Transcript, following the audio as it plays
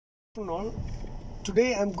All.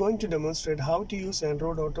 Today I'm going to demonstrate how to use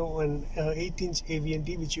Android Auto on 8-inch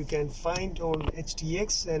AVNT, which you can find on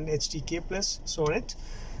HTX and HTK plus Sonet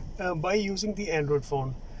by using the Android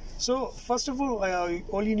phone. So first of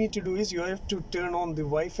all you need to do is you have to turn on the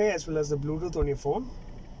Wi-Fi as well as the Bluetooth on your phone.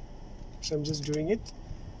 So I'm just doing it.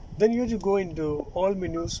 Then you have to go into all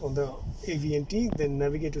menus on the AVNT, then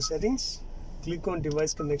navigate to settings, click on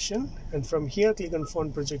device connection, and from here click on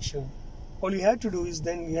phone projection. All you have to do is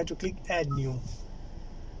then you have to click add new.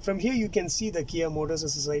 From here you can see the Kia Motors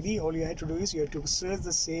SSID. All you have to do is you have to search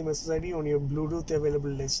the same SSID on your Bluetooth available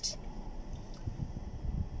list.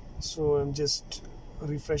 So I'm just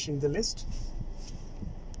refreshing the list.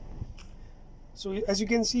 So as you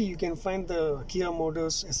can see, you can find the Kia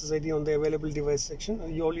Motors SSID on the available device section.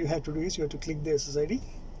 All you have to do is you have to click the SSID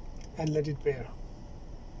and let it pair.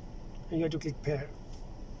 And you have to click pair.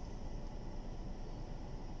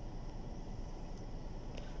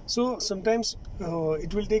 So sometimes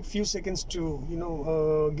it will take few seconds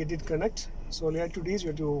to get it connect. So all you have to do is you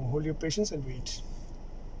have to hold your patience and wait.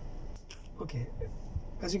 Okay,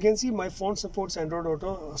 as you can see, my phone supports Android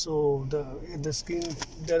Auto, so the screen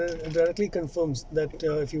directly confirms that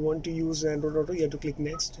if you want to use Android Auto, you have to click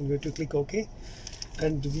next and you have to click OK.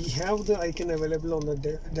 And we have the icon available on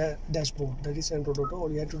the dashboard, that is Android Auto.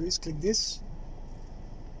 All you have to do is click this,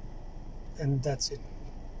 and that's it.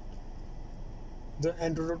 The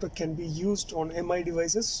Android Auto can be used on MI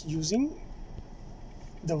devices using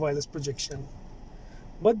the wireless projection.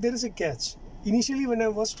 But there is a catch. Initially, when I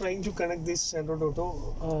was trying to connect this Android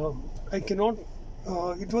Auto,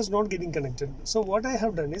 it was not getting connected. So what I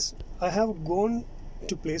have done is, I have gone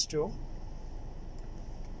to Play Store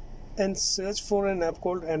and searched for an app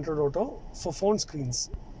called Android Auto for phone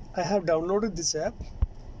screens. I have downloaded this app.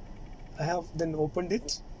 I have then opened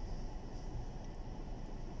it.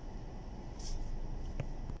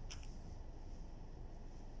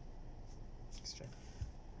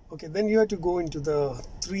 Okay, then you have to go into the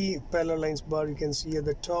 3 parallel lines bar you can see at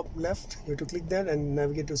the top left. You have to click that and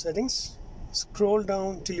navigate to settings. Scroll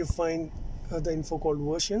down till you find the info called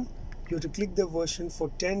version. You have to click the version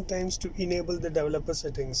for 10 times to enable the developer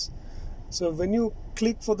settings. So when you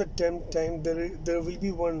click for the 10th time, there will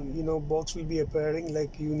be one box will be appearing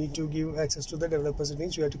like you need to give access to the developer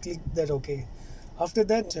settings. You have to click that OK. After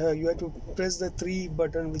that, you have to press the 3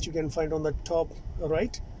 button which you can find on the top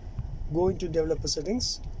right. Go into developer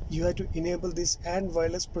settings. You have to enable this add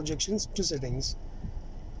wireless projections to settings.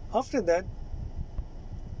 After that,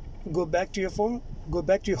 go back to your phone, go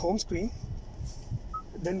back to your home screen,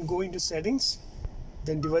 then go into settings,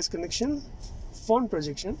 then device connection, phone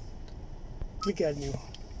projection, click add new.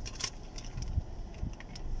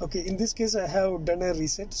 Okay, in this case I have done a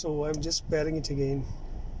reset, so I'm just pairing it again.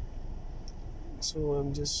 So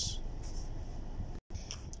I'm just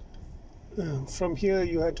from here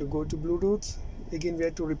you have to go to Bluetooth. Again we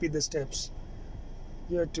have to repeat the steps.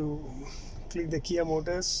 You have to click the Kia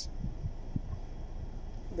Motors,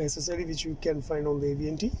 the SSID which you can find on the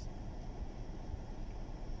AVNT.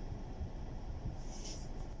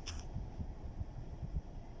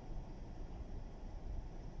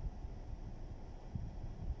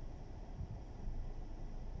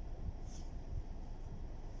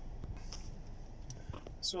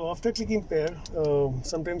 So after clicking pair,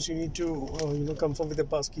 sometimes you need to confirm with a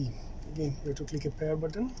passkey. Again, you have to click a pair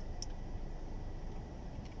button.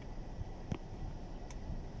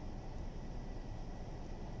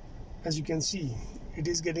 As you can see, it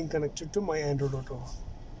is getting connected to my Android Auto.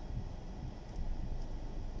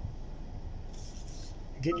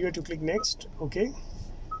 Again, you have to click next, OK,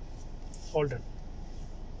 all done.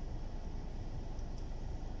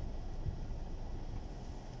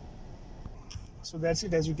 So that's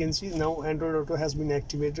it. As you can see, now Android Auto has been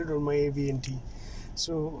activated on my AVNT.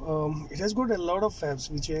 So it has got a lot of apps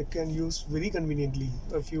which I can use very conveniently.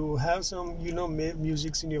 If you have some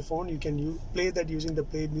musics in your phone, you can play that using the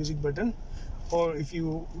play music button. Or if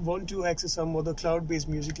you want to access some other cloud-based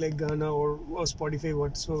music like Ghana or Spotify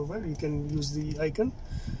whatsoever, you can use the icon.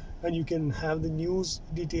 And you can have the news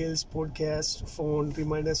details, podcast, phone,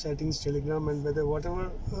 reminder settings, Telegram, and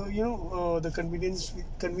whatever the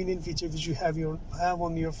convenient feature which you have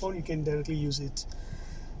on your phone, you can directly use it.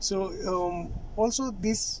 So also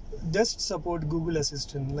this does support Google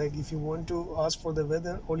Assistant. Like if you want to ask for the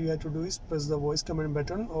weather, all you have to do is press the voice command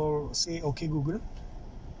button or say OK Google.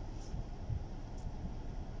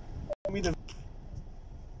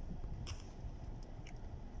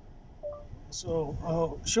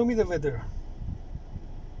 Show me the weather.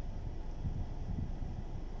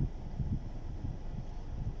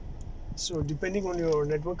 So depending on your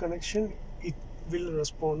network connection, it will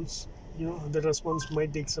respond the response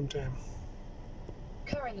might take some time.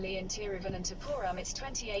 Currently in Tiruvananthapuram it's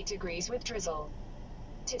 28 degrees with drizzle.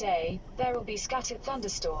 Today, there will be scattered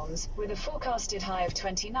thunderstorms, with a forecasted high of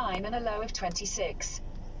 29 and a low of 26.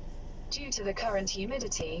 Due to the current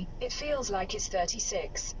humidity, it feels like it's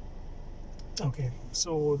 36. Okay,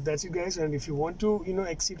 so that's it guys, and if you want to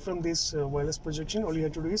exit from this wireless projection, all you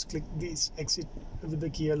have to do is click this exit with the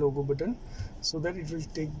Kia logo button, so that it will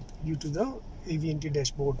take you to the AVNT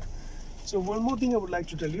dashboard. So one more thing I would like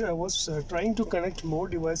to tell you, I was trying to connect more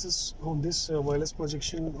devices on this wireless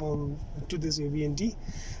projection to this AVNT.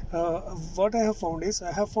 What I have found is,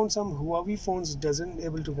 I have found some Huawei phones doesn't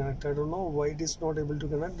able to connect. I don't know why it is not able to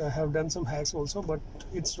connect. I have done some hacks also, but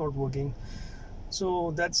it's not working.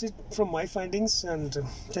 So that's it from my findings, and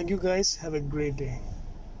thank you guys. Have a great day.